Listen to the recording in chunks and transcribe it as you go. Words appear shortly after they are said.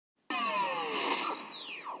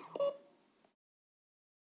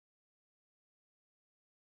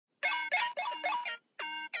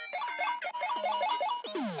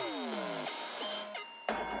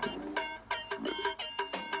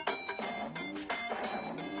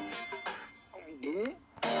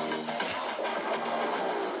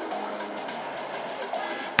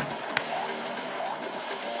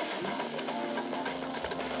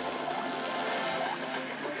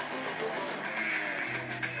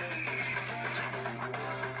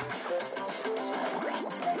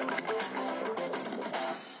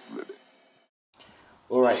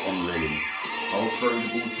Alright then, Lillie. I'll throw the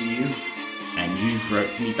ball to you, and you throw it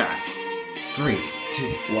to me back. 3, 2,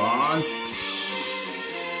 1.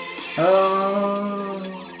 Oh.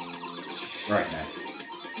 Right then.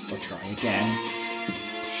 I'll try again.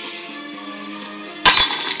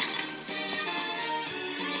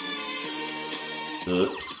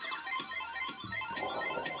 Oops.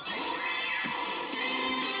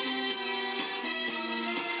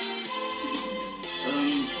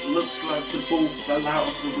 Looks like the ball fell out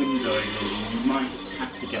of the window, Lillie. You might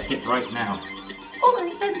have to get it right now.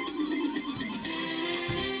 Alright then.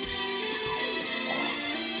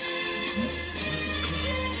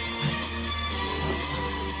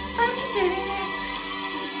 I did it.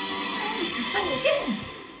 Try again.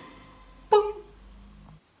 Boom.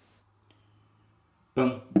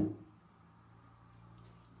 Boom.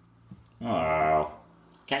 Oh.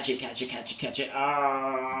 Catch it, catch it, catch it, catch it.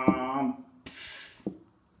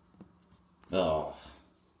 Oh.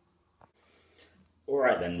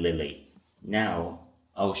 Alright then, Lillie. Now,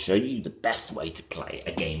 I'll show you the best way to play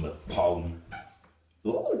a game of Pong.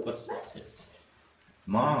 Oh, what's that?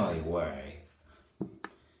 My way.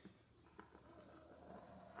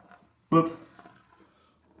 Boop.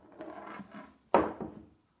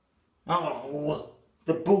 Oh,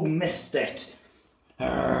 the ball missed it.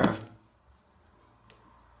 Right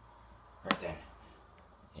then.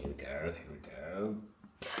 Here we go, here we go.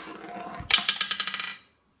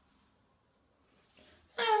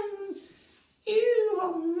 You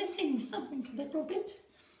are missing something a little bit.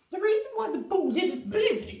 The reason why the ball isn't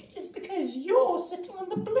moving is because you're sitting on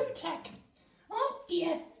the blue tack, aren't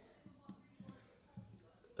you?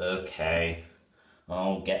 Okay,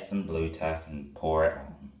 I'll get some blue tack and pour it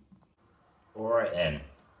on. Alright then.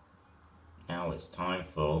 Now it's time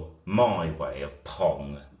for my way of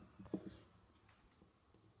Pong.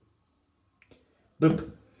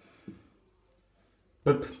 Boop.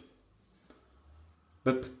 Boop.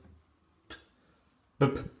 Boop.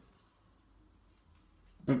 Boop.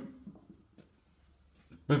 Boop.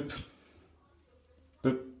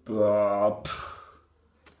 Boop. Boop.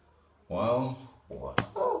 Well, what?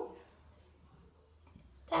 Oh,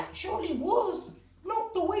 that surely was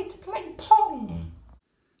not the way to play Pong.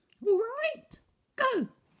 All right, go.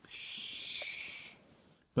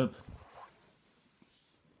 Boop.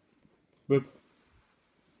 Boop.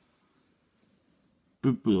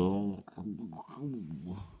 Boop.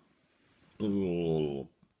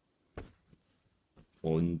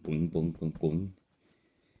 Boing, boing, boing, boing, boing.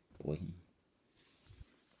 Boing.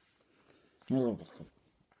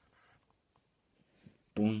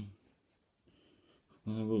 Boing.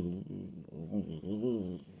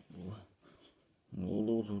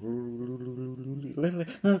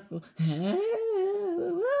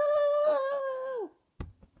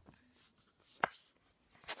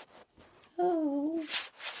 Oh,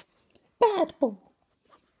 bad ball.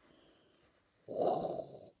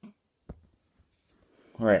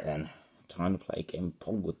 Right then, time to play a game of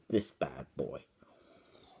Pong with this bad boy.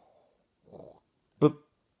 Boop.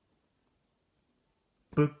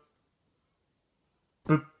 Boop.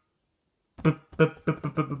 Boop. Boop. Boop.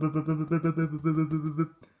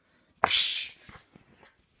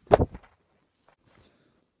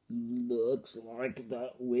 Looks like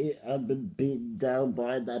that we have been beaten down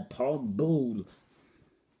by that Pong ball.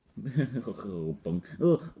 Pong.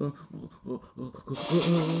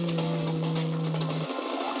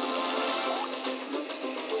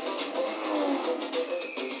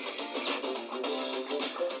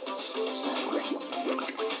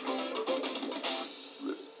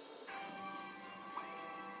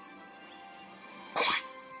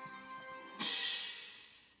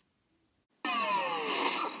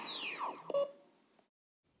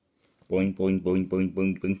 Boing, boing, boing, boing,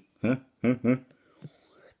 boing, boing. Huh? Huh? Huh?